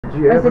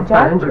Is it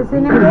Jeff? Is his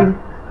name Jeff?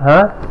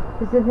 Huh?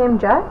 Is his name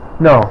Jeff?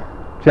 No,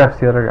 Jeff's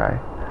the other guy.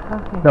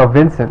 Okay. No,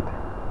 Vincent.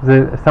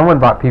 Someone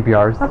bought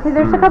PPRs. Okay,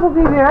 there's a couple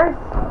PBRs.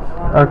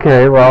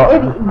 Okay, well,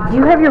 Do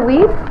you have your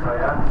weed?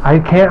 I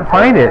can't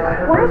find it.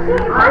 Why can't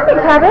you find it,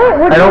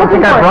 Kevin? I don't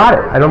think I brought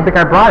it. I don't think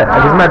I brought it.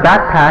 It was in my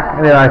backpack,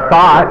 and then I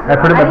thought I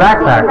put it in my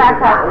backpack.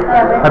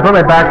 I put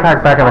my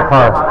backpack back in the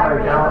car,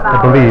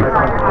 I believe.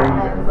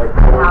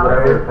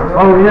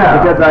 Oh yeah,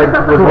 because I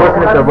was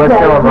working at the West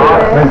Salem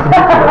Rock.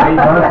 I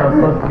was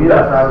supposed to be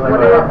there, so I was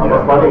like,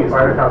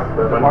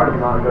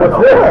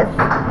 what's this?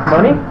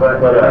 Money?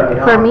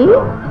 For me?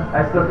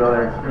 I still go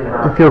there.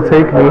 If you'll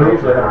take me.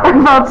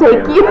 I'll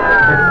take you.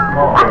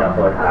 How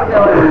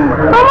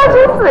much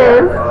is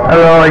this? I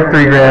don't know, like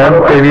 $3 grand,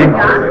 maybe.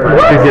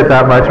 You get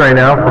that much right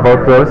now for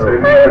both those.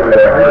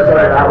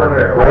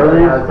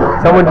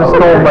 Someone just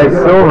stole my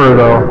silver,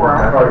 though.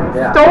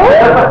 Stole?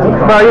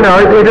 Well, you know,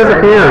 it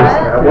disappears.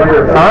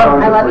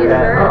 Huh? I love your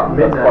shirt.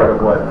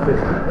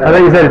 I thought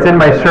you said it's in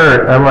my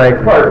shirt. I'm like,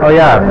 oh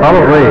yeah,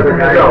 probably.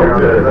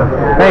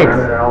 Thanks.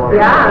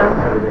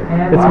 Yeah.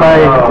 It's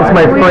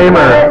my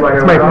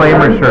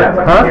flamer shirt.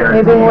 Huh?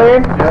 You being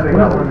weird?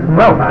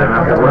 No.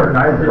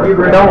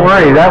 Don't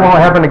worry, that won't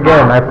happen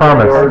again, I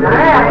promise.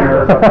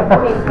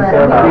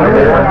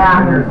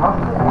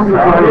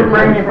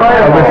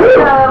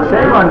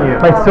 Shame on you.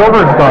 My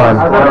silver's gone.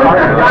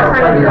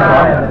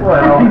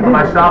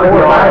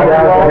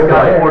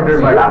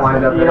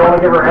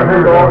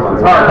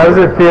 How does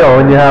it feel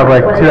when you have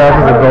like 2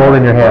 ounces of gold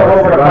in your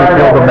hands? Can you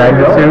feel the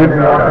magnitude?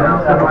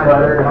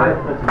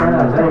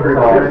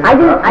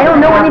 I don't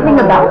know anything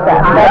about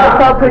that, but it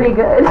felt pretty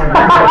good.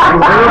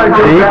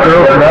 See,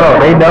 girls know.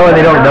 They know and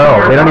they don't know.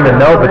 They don't even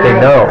know, but they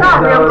know. It's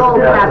not real gold,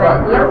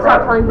 Kevin. You have to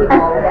stop telling people.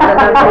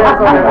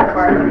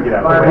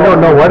 You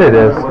don't know what it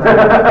is.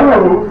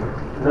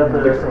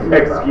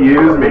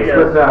 Excuse me.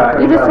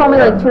 You just told me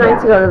like 2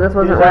 nights ago that this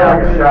wasn't real.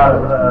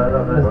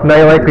 It's not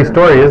a likely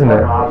story, isn't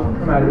it?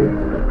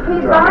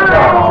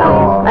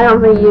 I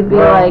don't think you'd be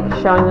like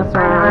showing us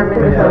around.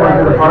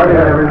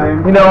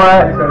 You know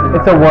what?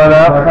 It's a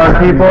one-up on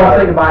people,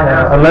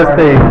 unless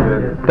they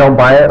don't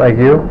buy it like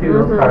you.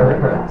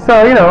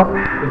 So, you know,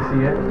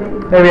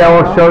 maybe I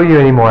won't show you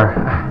anymore.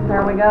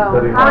 There we go.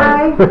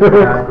 Hi.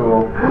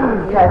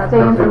 Yeah,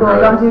 stay in school.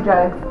 Don't do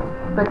drugs,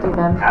 but do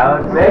them.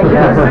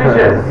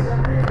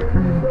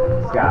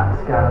 Scott.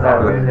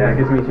 Yeah,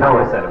 gives me I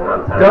only said it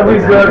one time. Don't do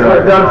drugs,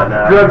 let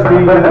drugs do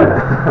you.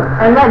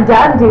 And let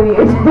Doug do you.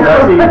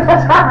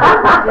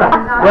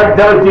 Let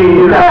Doug do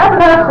you.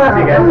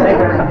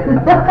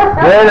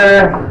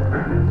 Later.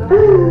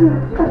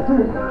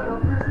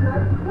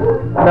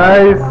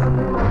 Nice.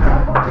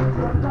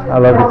 I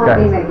love this guy.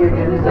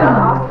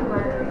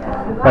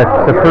 Like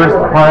the first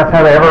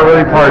time I ever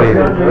really partied.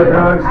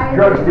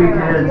 Drugs do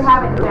kids.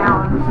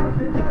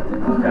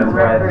 That's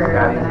right,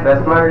 Scotty's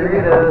best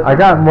margarita. I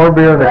got more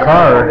beer in the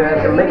car.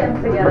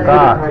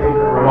 Forgot.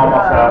 I'm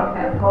almost out.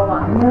 Hold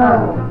on.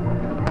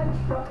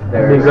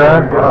 You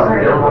good? Oh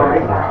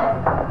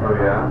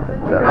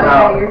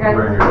yeah. You're good.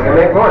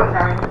 Make more.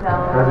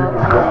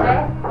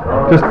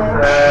 Just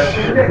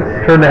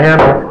turn the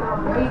handle.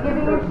 Are you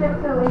giving your shit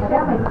to Alicia?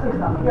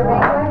 Your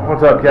banquet?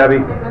 What's up, Cabby?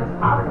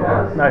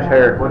 Nice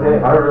hair.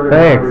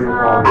 Thanks.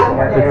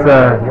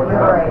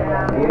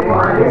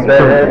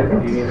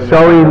 It's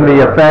showing the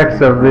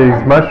effects of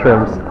these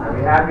mushrooms.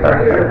 What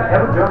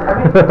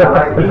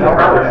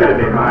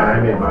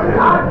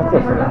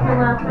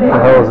the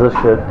hell is this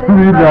shit?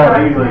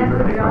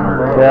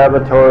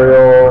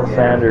 Laboratorial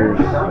Sanders.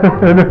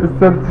 And it was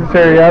some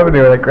Cherry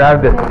Avenue and I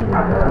grabbed it.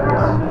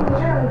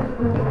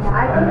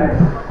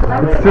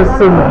 It's just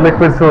some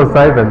liquid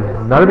psilocybin.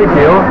 Not a big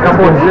deal.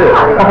 Couple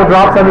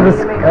drops under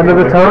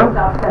the tongue,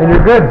 and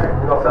you're good.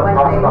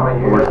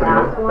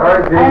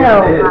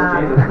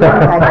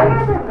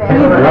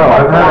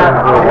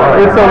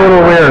 It's a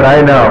little weird,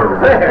 I know.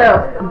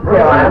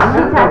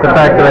 The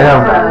fact that I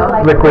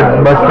have liquid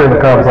mushroom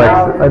complex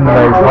in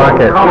my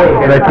pocket,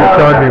 and I keep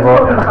showing people.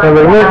 And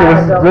they're like, look, it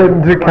was written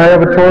to Kyle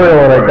Vittorio,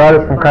 and I got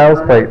it from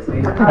Kyle's plates. I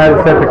had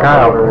it sent to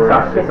Kyle.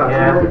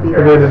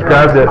 And they just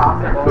grabbed it.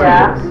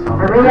 Yeah.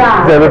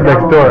 Because I live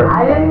next door.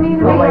 I didn't mean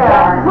to be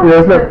that. Yeah,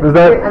 is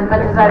that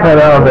kind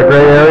of the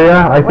gray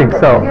area? I think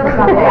so.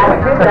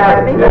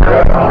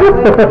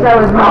 Joe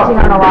was munching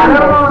on a lot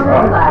of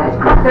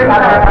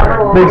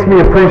Makes me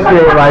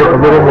appreciate life a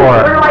little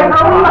more.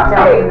 That's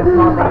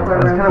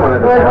kind of what I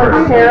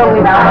Cheryl, we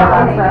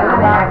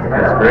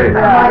That's great.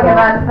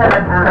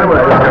 Kind of what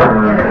I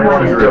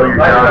was doing.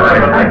 I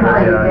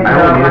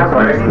only need it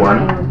for next one.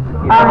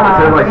 Instead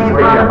of like just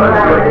picking up on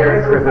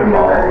like Kristen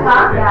Ball.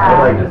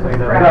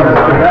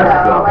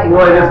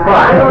 Well, it's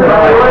fine.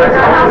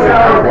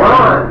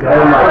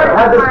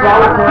 Have this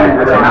bottle for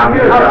I'm happy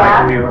to try to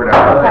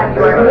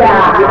for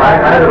now.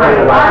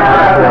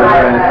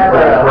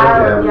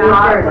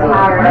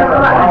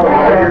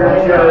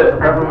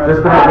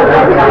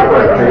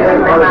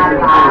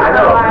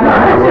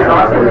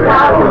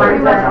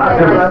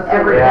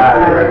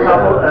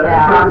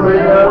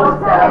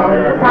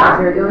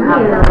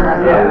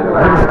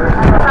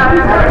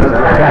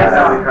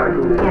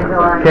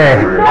 Okay,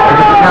 I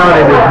just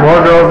counted. There's more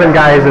girls than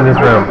guys in this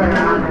room.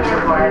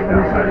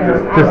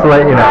 Just to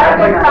let you know.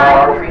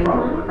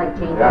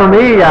 For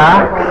me,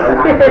 yeah.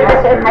 There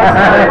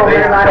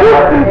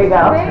you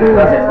go.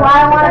 This is why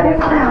I want to do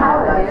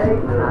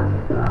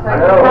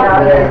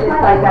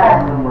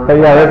But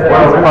yeah, this is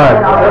fun.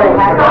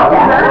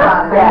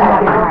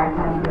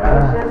 She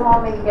doesn't want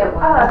me to get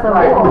one. It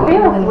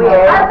feels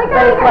weird. I think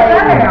it's like,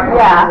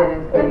 yeah.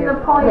 It's the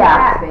pulling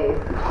back base.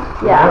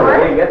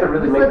 Yeah. You have to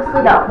really make No,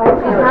 she's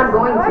not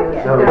going to.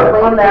 She's going to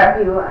play with that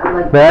if you,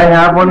 like. May I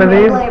have one of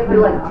these? Play for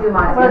like 2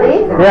 months. For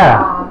these?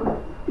 Yeah.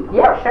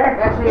 Yeah, sure.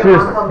 Actually,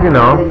 Just, you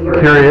know,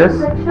 curious.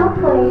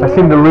 I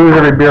seem to lose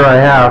every beer I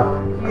have.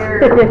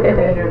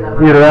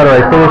 Either that or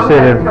I finish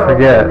it and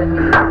forget.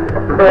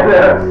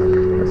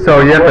 So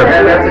you have to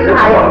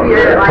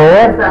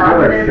pull?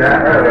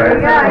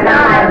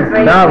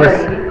 No, it was...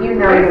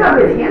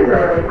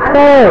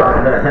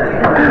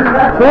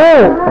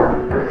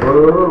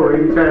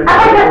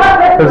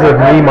 There's a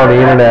meme on the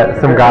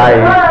internet, some guy,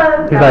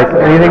 he's like,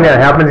 anything that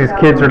happens, these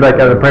kids are like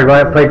at the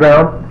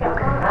playground.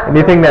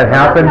 Anything that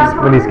happens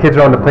when these kids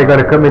are on the playground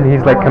equipment,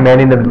 he's like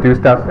commanding them to do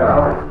stuff,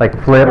 like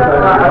flip.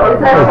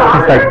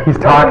 He's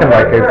talking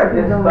like it's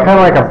kind of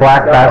like a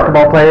black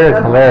basketball player. It's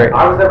hilarious.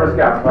 I was never a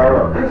scout.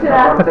 You should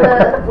ask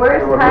the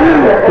worst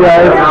time.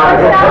 Yeah,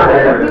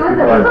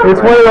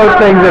 it's one of those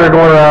things that are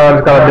going around.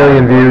 It's got 1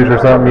 million views or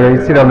something. You know,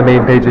 you see it on the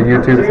main page of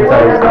YouTube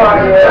sometimes.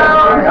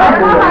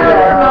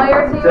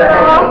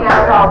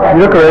 You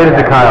look related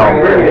to Kyle.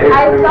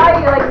 I saw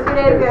you like 2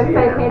 days ago because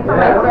I came from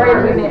my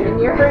storage unit and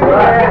you're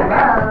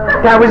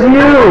That was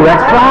you.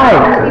 That's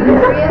right.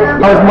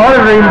 I was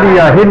monitoring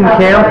the hidden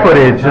cam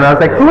footage, and I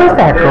was like, "Who is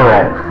that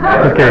girl?"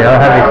 Okay, I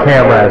don't have any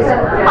cameras. I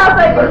was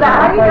like, is that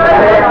how you do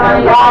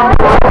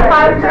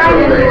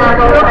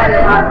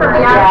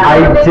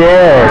I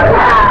did.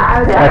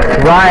 That's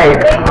right.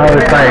 I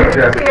was like,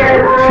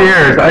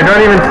 cheers. I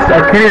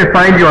can't even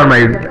find you on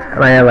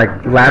my like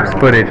lapse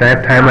footage. I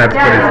have time lapse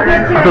footage.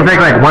 It'll take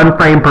like 1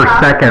 frame per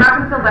second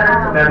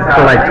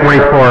for like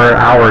 24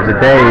 hours a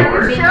day.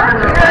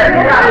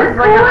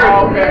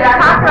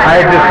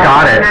 I just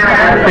got it.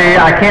 See,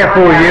 I can't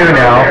fool you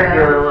now.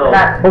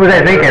 What was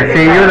I thinking?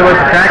 See, you were the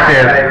most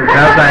attractive. And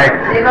I was like,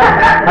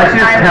 I should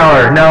just tell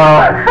her. No,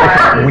 I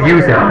should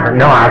use it.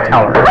 No, I'll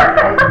tell her.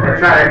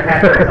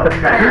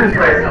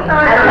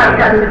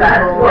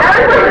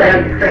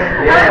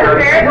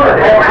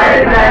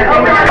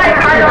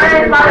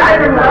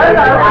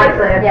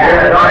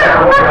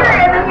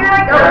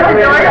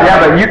 Yeah,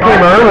 but you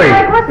came early.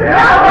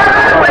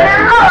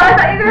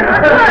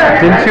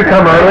 Didn't you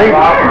come early?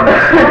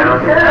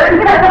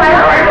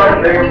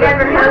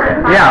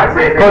 Yeah,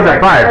 close at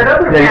 5.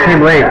 Yeah, you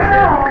came late.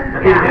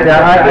 Yeah,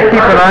 I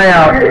keep an eye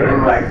out.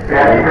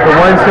 The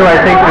ones who I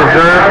think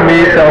deserve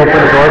me to open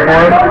the door for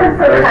them.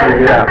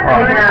 Yeah.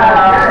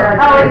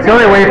 It's the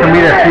only way for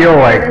me to feel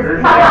like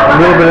a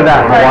little bit of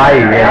that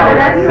Hawaii, you know,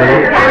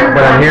 see?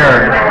 When I'm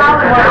here.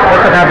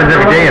 That's what happens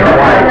every day in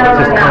Hawaii.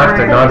 It's just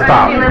constant,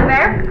 non-stop.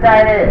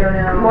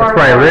 That's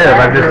where I live.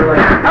 I'm just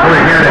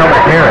really here to help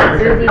my parents.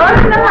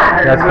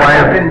 That's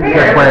why I'm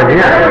here.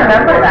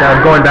 Now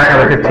I'm going back on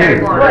the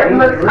 15th.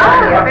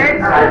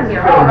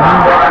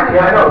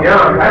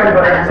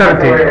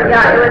 17.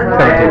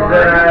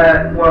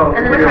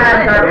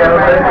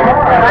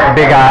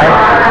 Big eye.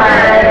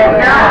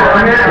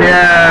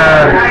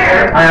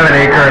 Yeah. I have an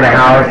acre and a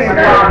house.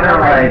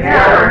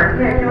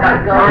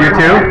 You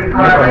too?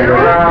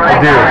 I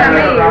do.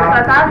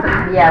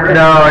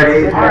 No,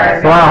 it's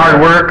a lot of hard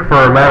work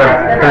for the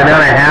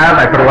amount I have.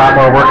 I put a lot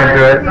more work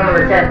into it.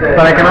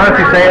 But I can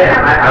honestly say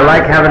I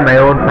like having my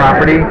own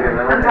property.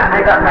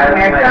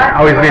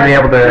 Always being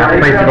able to have a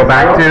place to go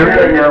back to,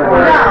 no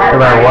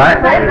matter what.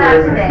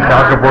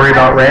 Not to worry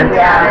about rent.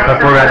 Not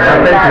to worry about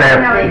something.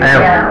 I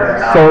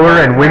have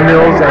solar and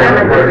windmills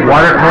and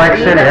water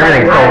collection and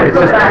everything. So it's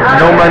just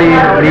no money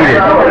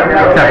needed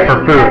except for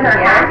food.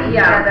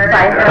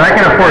 But I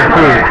can afford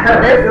food.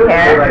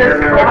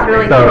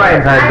 So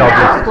sometimes I'll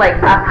just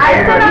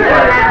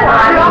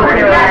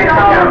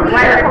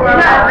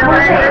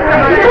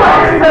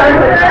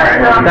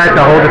that's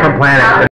a whole different planet.